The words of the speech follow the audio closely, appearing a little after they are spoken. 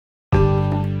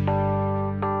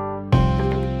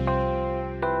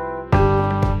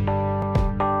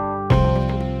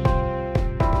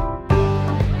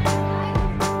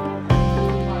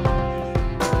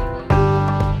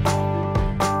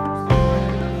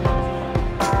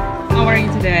are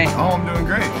you today? Oh, I'm doing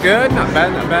great. Good, not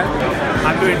bad, not bad.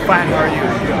 I'm doing fine, how are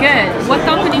you? Good. What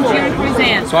company do you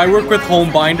represent? So I work with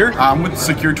Home Binder. I'm with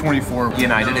Secure24,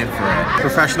 United Infrared.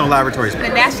 Professional Laboratories. The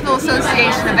National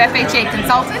Association of FHA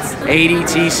Consultants.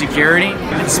 ADT Security.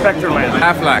 Inspector Land.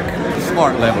 Aflac.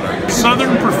 Smart Leveler.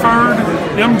 Southern Preferred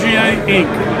MGA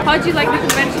Inc. How'd you like the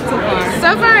convention so far?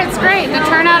 So far it's great. The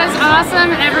turnout is awesome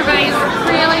and everybody's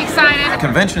really excited.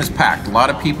 Convention is packed. A lot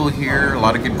of people here, a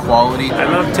lot of good quality. I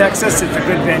love Texas, it's a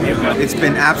good venue. It's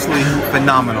been absolutely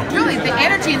phenomenal. Really, the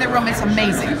energy in the room is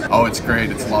amazing. Oh, it's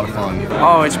great. It's a lot of fun.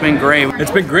 Oh, it's been great.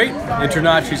 It's been great.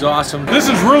 InterNACHI's awesome. This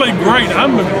is really great.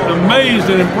 I'm amazed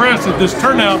and impressed at this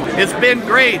turnout. It's been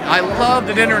great. I love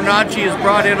that InterNACHI has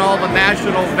brought in all the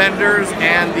national vendors,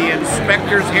 and the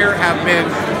inspectors here have been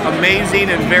amazing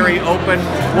and very open.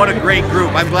 What a great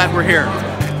group. I'm glad we're here.